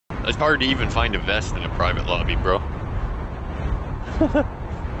It's hard to even find a vest in a private lobby, bro.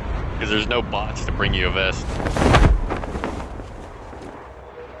 Because there's no bots to bring you a vest.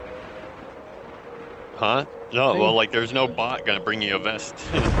 Huh? No, well, like, there's no bot gonna bring you a vest.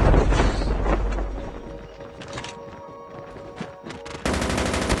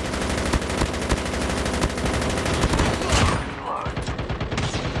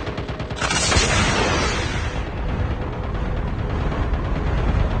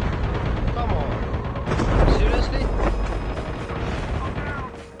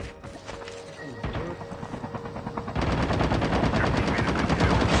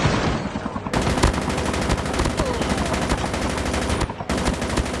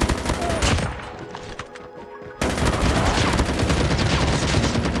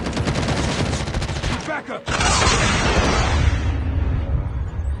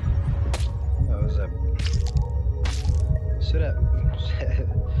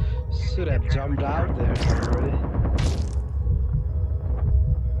 Should have jumped out there already.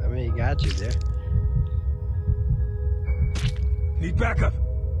 I mean, he got you there. Need backup.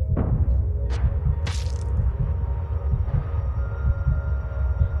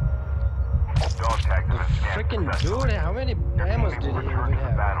 Freaking dude, how many ammos did he even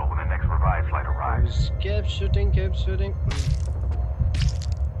have? Battle when the next revive flight arrives. He kept shooting, kept shooting.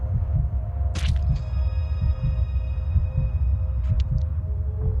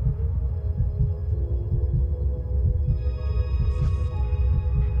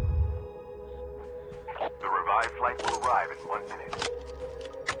 The revive flight will arrive in 1 minute.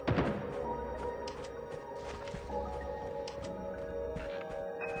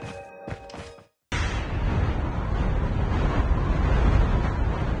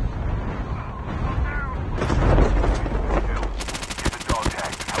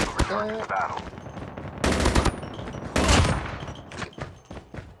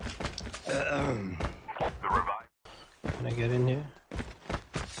 Can I get in here?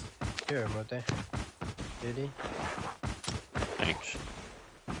 Here, Mote. Did he? Thanks.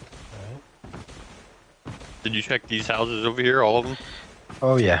 Alright. Did you check these houses over here, all of them?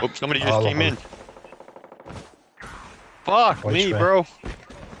 Oh yeah. Oops, somebody just All of came in. them. Fuck Which me, way? bro. Your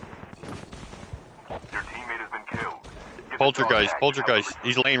teammate has been killed. Get the Poltergeist, poltergeist.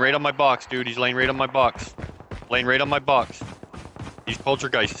 He's laying right on my box, dude. He's laying right on my box. Laying right on my box. He's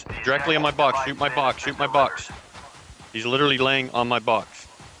poltergeist. Directly on my box. Shoot my box. Shoot my box. He's literally laying on my box.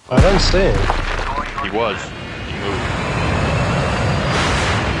 I don't see him. He was. He moved.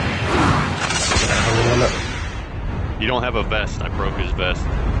 You don't have a vest. I broke his vest.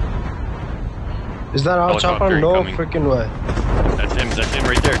 Is that our chopper? Helicopter No incoming. freaking way. That's him. That's him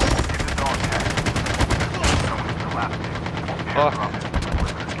right there. Fuck.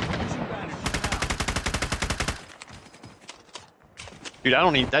 Dude, I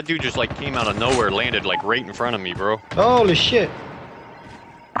don't need. That dude just like came out of nowhere, landed like right in front of me, bro. Holy shit.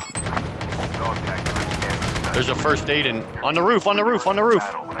 There's a first aid in on the roof, on the roof, on the roof.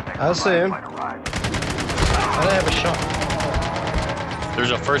 I see him. I don't have a shot.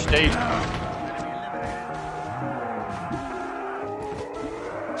 There's a first aid.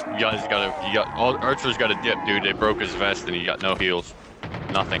 You guys gotta, all Archer's got a dip, dude. They broke his vest and he got no heals.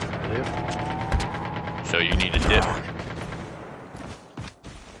 Nothing. Yep. So you need a dip.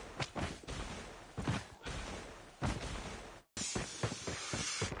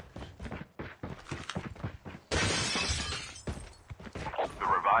 The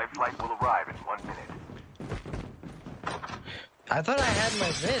revive flight will arrive in 1 minute. I thought I had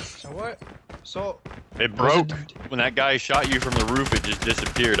my vest. What? So. It broke. When that guy shot you from the roof, it just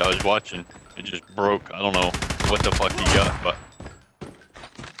disappeared. I was watching. It just broke. I don't know what the fuck he got, but.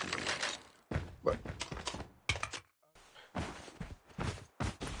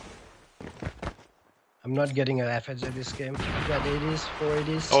 I'm not getting an FH at this game. I got 80s,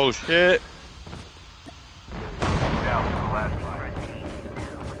 480s. Oh shit. Down to the last flight.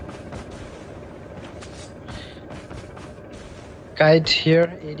 Kite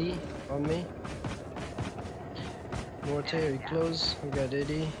here, 80 on me. Mortar, close. We got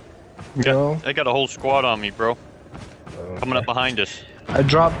 80. No. They got a whole squad on me, bro. Okay. Coming up behind us. I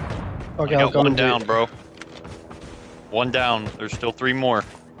dropped. Okay, I I'll got come one and do down, it. bro. One down. There's still 3 more.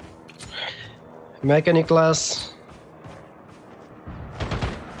 Mechanic class.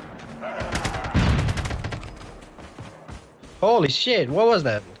 Holy shit, what was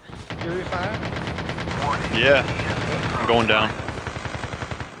that? Fury fire? Yeah. I'm going down.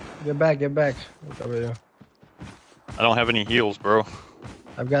 Get back, get back. Look over here. I don't have any heals, bro.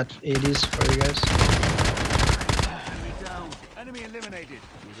 I've got 80s for you guys. Enemy down. Enemy eliminated.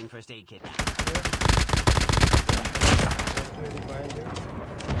 Using first aid kit. Behind you.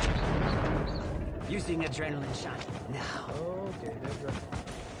 Using adrenaline shot now. Okay, there you go.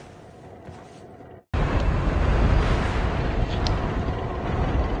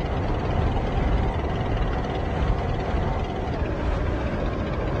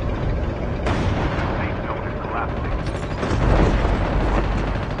 Safe zone is collapsing.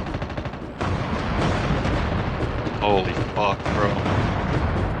 Holy fuck, bro.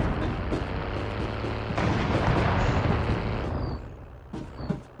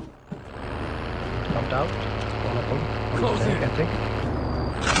 Jumped out. One of them. Close in. I think.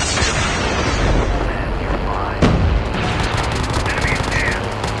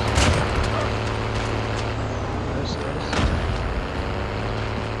 Yes.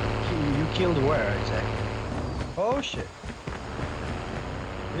 You killed where exactly? Oh shit.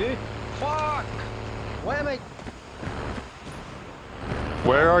 Eh, fuck! Why am I?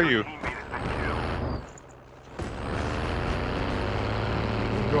 Where are you? Teammate has been killed.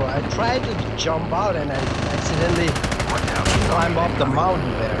 Bro, I tried to jump out and I accidentally climbed up the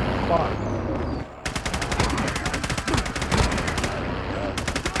mountain there. Fuck.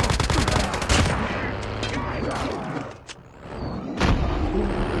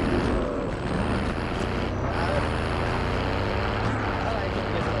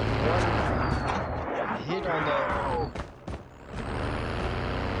 Hit on the.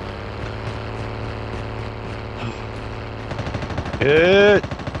 Hit!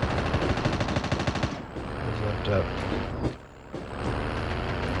 He's left up.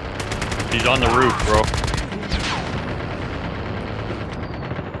 He's on the roof, bro.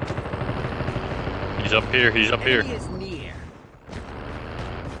 He's up here, he's up here. Enemy is near.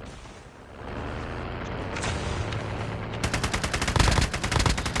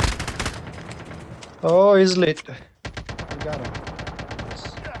 Oh, he's lit. We got him. Yes.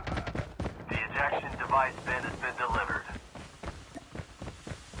 The ejection device bin has been delivered.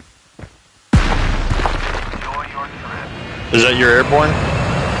 Enjoy your trip. Is that your airborne?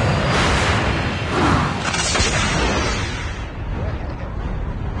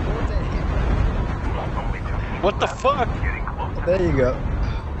 Only 2 teams What the fuck? getting closer. There you go.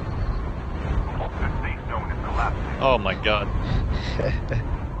 The safe zone is collapsing. Oh my god.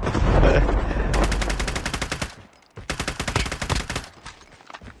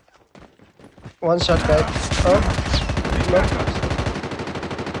 One shot back. Oh, no.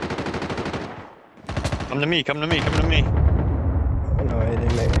 Come to me, come to me, come to me. Oh, no, he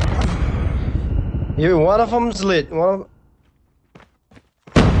didn't make it. You, one of them's lit. One of